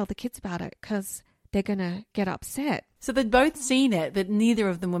can't tell the kids about it because they're going to get upset. So they'd both seen it, but neither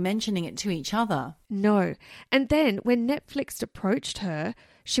of them were mentioning it to each other. No. And then when Netflix approached her,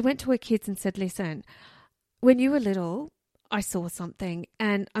 she went to her kids and said, listen, when you were little, I saw something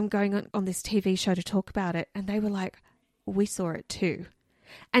and I'm going on this TV show to talk about it. And they were like, we saw it too.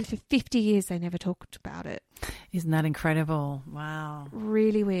 And for 50 years, they never talked about it. Isn't that incredible? Wow.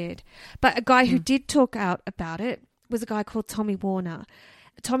 Really weird. But a guy who did talk out about it was a guy called Tommy Warner.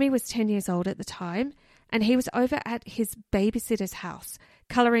 Tommy was 10 years old at the time and he was over at his babysitter's house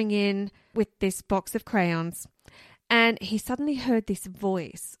colouring in with this box of crayons. And he suddenly heard this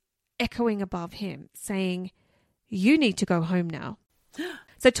voice echoing above him saying, you need to go home now.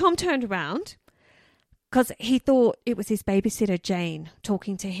 So Tom turned around because he thought it was his babysitter, Jane,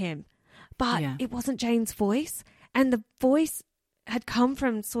 talking to him. But it wasn't Jane's voice. And the voice had come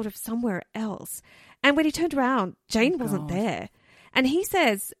from sort of somewhere else. And when he turned around, Jane wasn't there. And he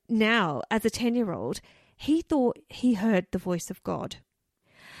says now, as a 10-year-old, he thought he heard the voice of God.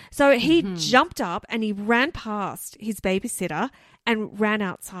 So he jumped up and he ran past his babysitter and ran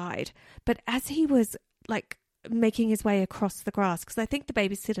outside. But as he was like making his way across the grass, because I think the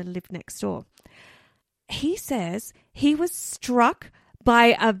babysitter lived next door, he says he was struck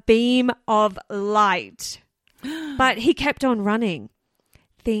by a beam of light. But he kept on running.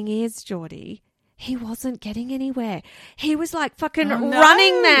 Thing is, Geordie, he wasn't getting anywhere. He was like fucking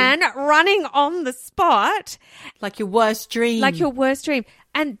running man, running on the spot. Like your worst dream. Like your worst dream.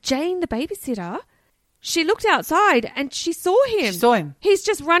 And Jane, the babysitter, she looked outside and she saw him. She saw him. He's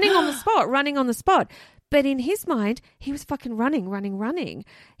just running on the spot. But in his mind, he was fucking running.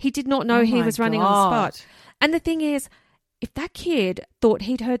 He did not know he was running on the spot. And the thing is, if that kid thought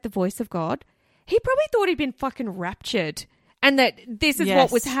he'd heard the voice of God, he probably thought he'd been fucking raptured and that this is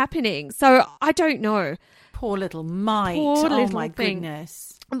what was happening. So I don't know. Poor little mite. Poor little my thing.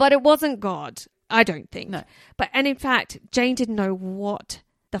 goodness. But it wasn't God. I don't think. No. And in fact, Jane didn't know what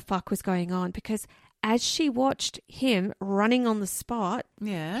the fuck was going on because as she watched him running on the spot,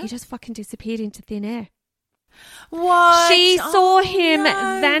 Yeah. he just fucking disappeared into thin air. What? She saw him no.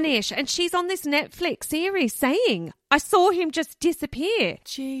 vanish, and she's on this Netflix series saying, I saw him just disappear.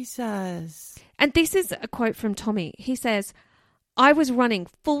 Jesus. And this is a quote from Tommy. He says, I was running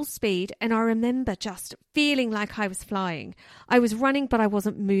full speed and I remember just feeling like I was flying. I was running, but I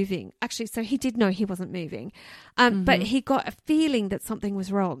wasn't moving. Actually, so he did know he wasn't moving. But he got a feeling that something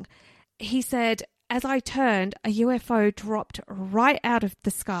was wrong. He said, as I turned, a UFO dropped right out of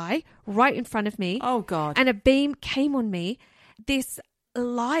the sky, right in front of me. Oh, God. And a beam came on me. This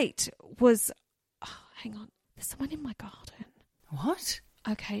light was... Oh, hang on. There's someone in my garden. What?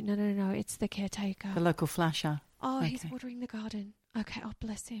 Okay, no. It's the caretaker. The local flasher. Oh, Okay. he's watering the garden. Okay, oh,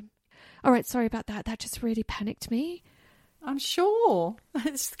 bless him. All right, sorry about that. That just really panicked me. I'm sure.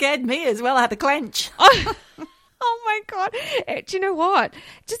 It scared me as well. I had to clench. Oh my God. Do you know what?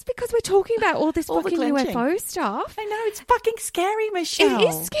 Just because we're talking about all this All the fucking clenching. UFO stuff. I know, it's fucking scary, Michelle. It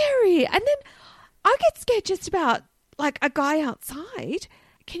is scary. And then I get scared just about like a guy outside.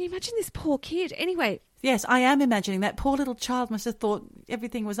 Can you imagine this poor kid? Anyway. Yes, I am imagining that poor little child must have thought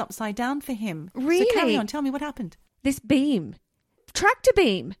everything was upside down for him. Really? So carry on. Tell me what happened. This beam. Tractor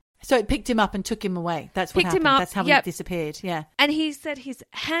beam. So it picked him up and took him away. That's what Picked him happened. up, That's how yep. he disappeared. Yeah. And he said his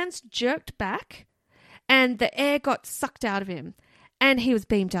hands jerked back and the air got sucked out of him and he was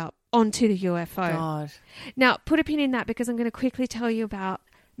beamed up onto the UFO. God. Now, put a pin in that because I'm going to quickly tell you about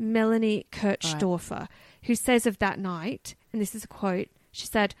Melanie Kirchdorfer, who says of that night, and this is a quote, she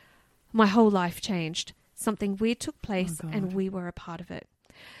said, my whole life changed. Something weird took place and we were a part of it.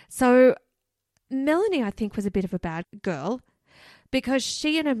 So Melanie, I think, was a bit of a bad girl because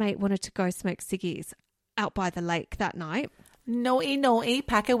she and her mate wanted to go smoke ciggies out by the lake that night. Naughty,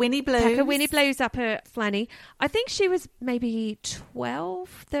 pack a Winnie Blues. Pack a Winnie Blues up her flanny. I think she was maybe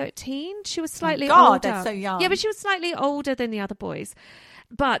 12, 13. She was slightly older. That's so young. Yeah, but she was slightly older than the other boys.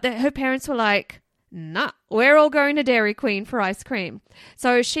 But her parents were like, nah, we're all going to Dairy Queen for ice cream.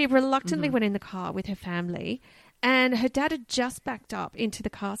 So she reluctantly went in the car with her family and her dad had just backed up into the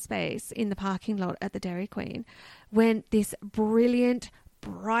car space in the parking lot at the Dairy Queen when this brilliant,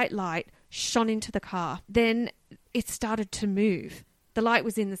 bright light shone into the car. Then it started to move. The light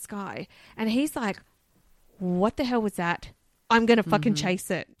was in the sky. And he's like, what the hell was that? I'm going to fucking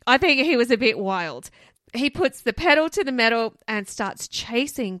chase it. I think he was a bit wild. He puts the pedal to the metal and starts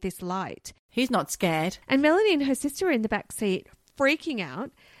chasing this light. He's not scared. And Melanie and her sister are in the back seat freaking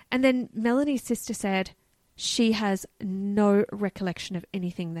out. And then Melanie's sister said she has no recollection of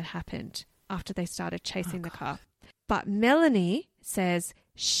anything that happened after they started chasing the car. But Melanie says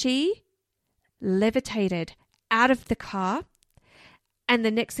she levitated out of the car and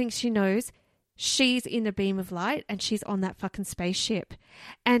the next thing she knows, she's in a beam of light and she's on that fucking spaceship.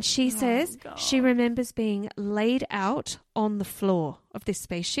 And she says she remembers being laid out on the floor of this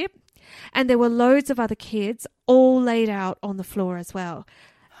spaceship. And there were loads of other kids all laid out on the floor as well.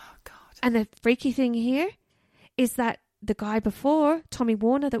 Oh, God. And the freaky thing here is that the guy before, Tommy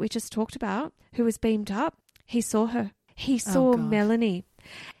Warner, that we just talked about, who was beamed up, he saw her. He saw Melanie.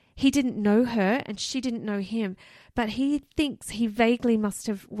 He didn't know her and she didn't know him, but he thinks he vaguely must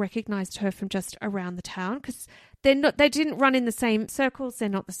have recognized her from just around the town because they didn't run in the same circles. They're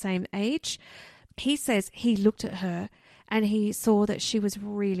not the same age. He says he looked at her and he saw that she was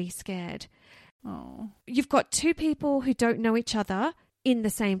really scared. Oh. You've got two people who don't know each other in the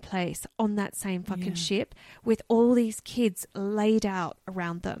same place on that same fucking ship with all these kids laid out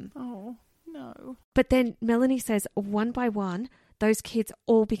around them. Oh, no. But then Melanie says one by one, those kids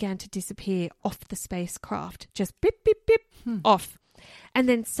all began to disappear off the spacecraft. Just beep, beep, beep, off. And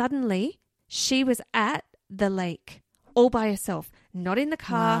then suddenly she was at the lake all by herself, not in the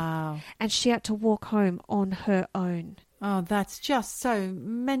car. Wow. And she had to walk home on her own. Oh, that's just so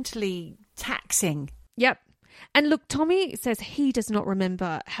mentally taxing. Yep. And look, Tommy says he does not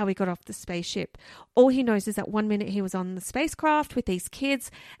remember how he got off the spaceship. All he knows is that 1 minute he was on the spacecraft with these kids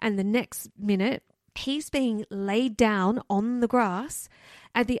and the next minute he's being laid down on the grass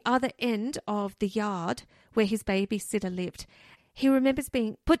at the other end of the yard where his babysitter lived. He remembers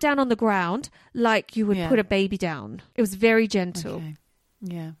being put down on the ground like you would put a baby down. It was very gentle. Okay.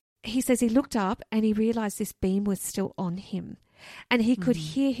 Yeah. He says he looked up and he realised this beam was still on him. And he could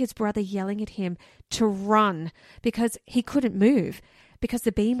hear his brother yelling at him to run because he couldn't move because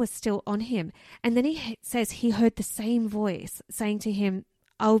the beam was still on him. And then he says he heard the same voice saying to him,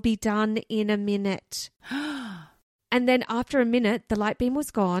 I'll be done in a minute. And then after a minute, the light beam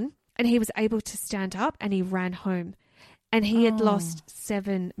was gone and he was able to stand up and he ran home. and he had lost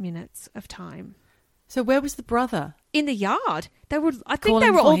 7 minutes of time. So where was the brother? In the yard. I think Calling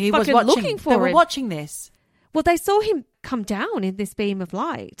they were for- all he was fucking watching- looking for They him. were watching this. Well, they saw him come down in this beam of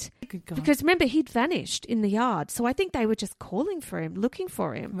light. Good God. Because remember, he'd vanished in the yard. So I think they were just calling for him, looking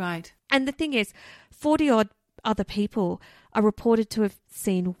for him. Right. And the thing is, 40-odd other people are reported to have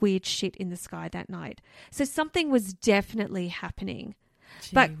seen weird shit in the sky that night. So something was definitely happening.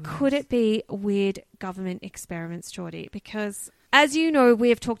 But could it be weird government experiments, Geordie? Because, as you know, we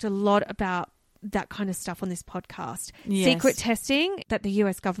have talked a lot about that kind of stuff on this podcast. Yes. Secret testing that the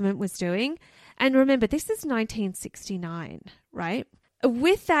US government was doing. And remember, this is 1969, right?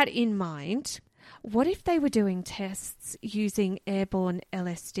 With that in mind, what if they were doing tests using airborne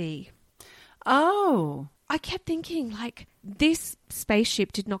LSD? Oh. I kept thinking, like, this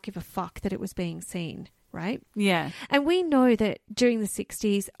spaceship did not give a fuck that it was being seen, right? Yeah. And we know that during the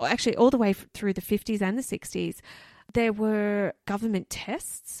 60s, or actually all the way through the 50s and the 60s, there were government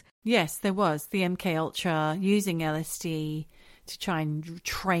tests. Yes, there was. The MK Ultra using LSD to try and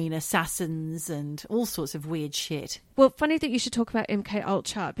train assassins and all sorts of weird shit. Well, funny that you should talk about MK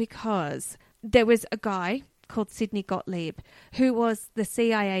Ultra, because there was a guy called Sidney Gottlieb who was the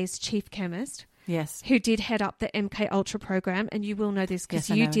CIA's chief chemist. Yes. Who did head up the MK Ultra program, and you will know this because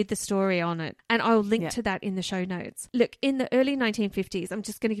Yes, I you know. did the story on it, and I'll link to that in the show notes. Look, in the early 1950s, I'm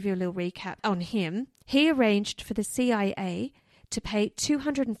just going to give you a little recap on him. He arranged for the CIA to pay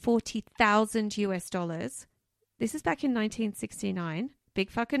 $240,000 US. This is back in 1969. Big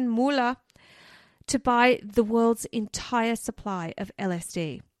fucking moolah. To buy the world's entire supply of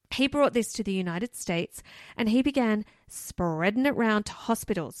LSD. He brought this to the United States, and he began spreading it around to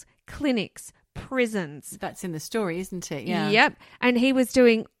hospitals, clinics, prisons. That's in the story, isn't it? Yeah. Yep. And he was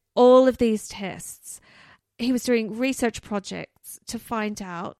doing all of these tests. He was doing research projects to find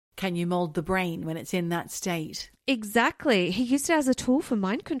out. Can you mold the brain when it's in that state? Exactly. He used it as a tool for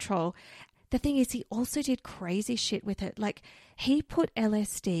mind control. The thing is, he also did crazy shit with it. Like, he put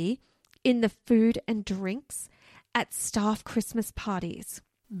LSD in the food and drinks at staff Christmas parties.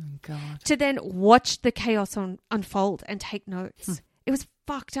 Oh, God. To then watch the chaos unfold and take notes. It was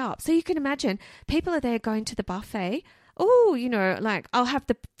fucked up. So you can imagine, people are there going to the buffet. Oh, you know, like, I'll have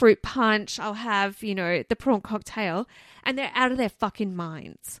the fruit punch. I'll have, you know, the prawn cocktail. And they're out of their fucking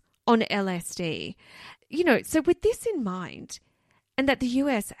minds on LSD. You know, so with this in mind, and that the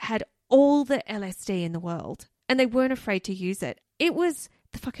US had all the LSD in the world, and they weren't afraid to use it, it was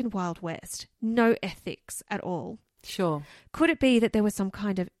the fucking Wild West. No ethics at all. Sure. Could it be that there was some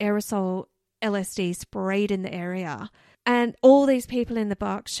kind of aerosol LSD sprayed in the area, and all these people in the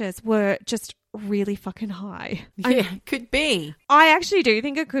Berkshires were just really fucking high? Yeah, could be. I actually do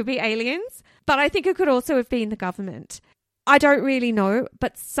think it could be aliens, but I think it could also have been the government. I don't really know,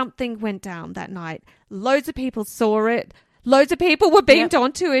 but something went down that night. Loads of people saw it. Loads of people were beamed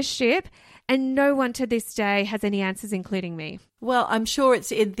onto a ship, and no one to this day has any answers, including me. Well, I'm sure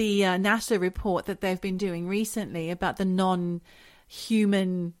it's in the NASA report that they've been doing recently about the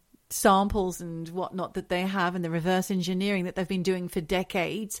non-human samples and whatnot that they have, and the reverse engineering that they've been doing for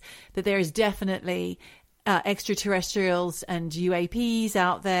decades, that there is definitely extraterrestrials and UAPs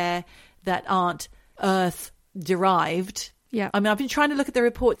out there that aren't Earth-derived. Yeah. I mean, I've been trying to look at the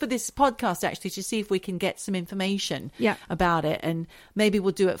report for this podcast, actually, to see if we can get some information about it. And maybe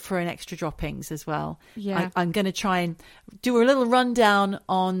we'll do it for an extra droppings as well. Yeah. I'm going to try and do a little rundown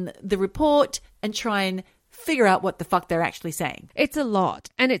on the report and try and figure out what the fuck they're actually saying. It's a lot,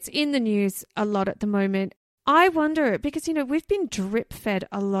 and it's in the news a lot at the moment. I wonder, because, you know, we've been drip-fed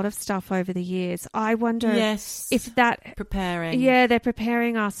a lot of stuff over the years. I wonder if that... Preparing. Yeah, they're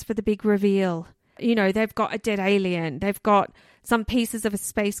preparing us for the big reveal. You know, they've got a dead alien. They've got some pieces of a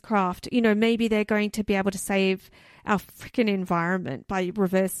spacecraft. You know, maybe they're going to be able to save our freaking environment by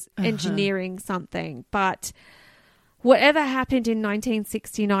reverse engineering something. But whatever happened in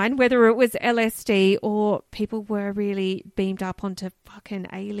 1969, whether it was LSD or people were really beamed up onto fucking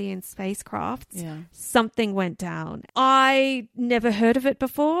alien spacecrafts, something went down. I never heard of it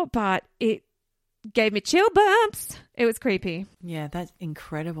before, but it gave me chill bumps. It was creepy. Yeah, that's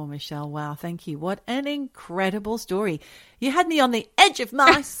incredible, Michelle. Wow, thank you. What an incredible story. You had me on the edge of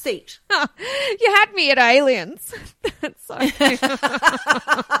my seat. You had me at aliens. That's so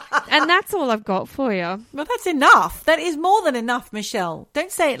And that's all I've got for you. Well, that's enough. That is more than enough, Michelle.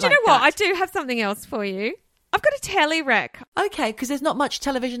 Don't say it Do like you know what? that. I do have something else for you. I've got a telly-rec. Okay, because there's not much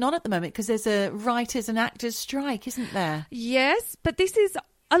television on at the moment because there's a writers and actors strike, isn't there? Yes, but this is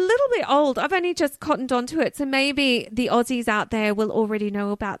a little bit old. I've only just cottoned onto it, so maybe the Aussies out there will already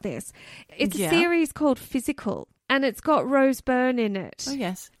know about this. It's a series called Physical, and it's got Rose Byrne in it. Oh,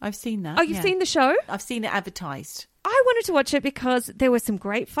 yes. I've seen that. Oh, you've seen the show? I've seen it advertised. I wanted to watch it because there were some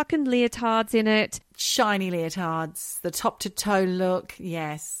great fucking leotards in it. Shiny leotards, the top to toe look,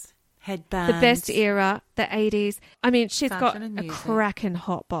 yes. Headbands. The best era, the 80s. I mean, she's Fashion got and a music. cracking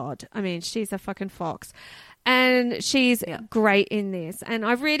hot bod. I mean, she's a fucking fox. And she's great in this. And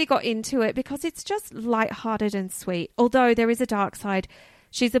I really got into it because it's just lighthearted and sweet. Although there is a dark side.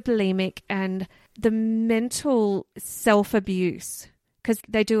 She's a bulimic, and the mental self-abuse, because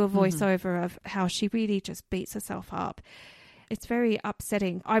they do a voiceover of how she really just beats herself up. It's very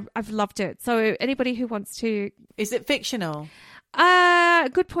upsetting. I've loved it. So anybody who wants to... Is it fictional?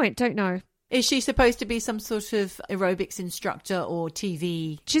 Good point. Don't know. Is she supposed to be some sort of aerobics instructor or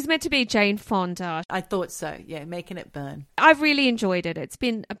TV? She's meant to be Jane Fonda. I thought so, yeah, making it burn. I've really enjoyed it. It's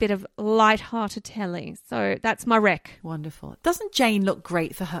been a bit of light-hearted telling. So that's my rec. Wonderful. Doesn't Jane look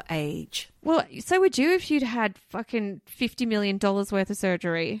great for her age? Well, so would you if you'd had fucking $50 million worth of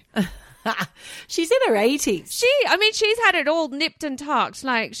surgery. She's in her 80s. She's had it all nipped and tucked.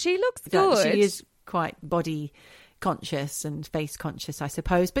 Like, she looks good. She is quite body conscious and face conscious, I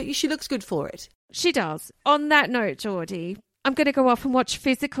suppose, but she looks good for it. She does. On that note, Geordie, I'm going to go off and watch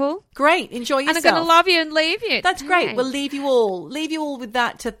Physical. Great. Enjoy yourself. And I'm going to love you and leave you. That's great. We'll leave you all with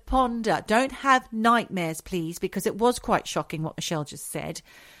that to ponder. Don't have nightmares, please, because it was quite shocking what Michelle just said.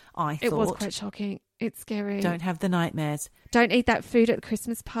 It was quite shocking. It's scary. Don't have the nightmares. Don't eat that food at the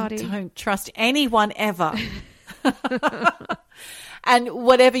Christmas party. Don't trust anyone ever. And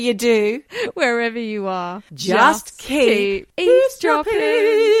whatever you do, wherever you are, just keep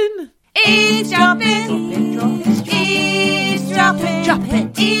eavesdropping. Eavesdropping. Eavesdropping.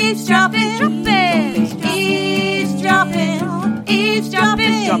 Eavesdropping. Eavesdropping.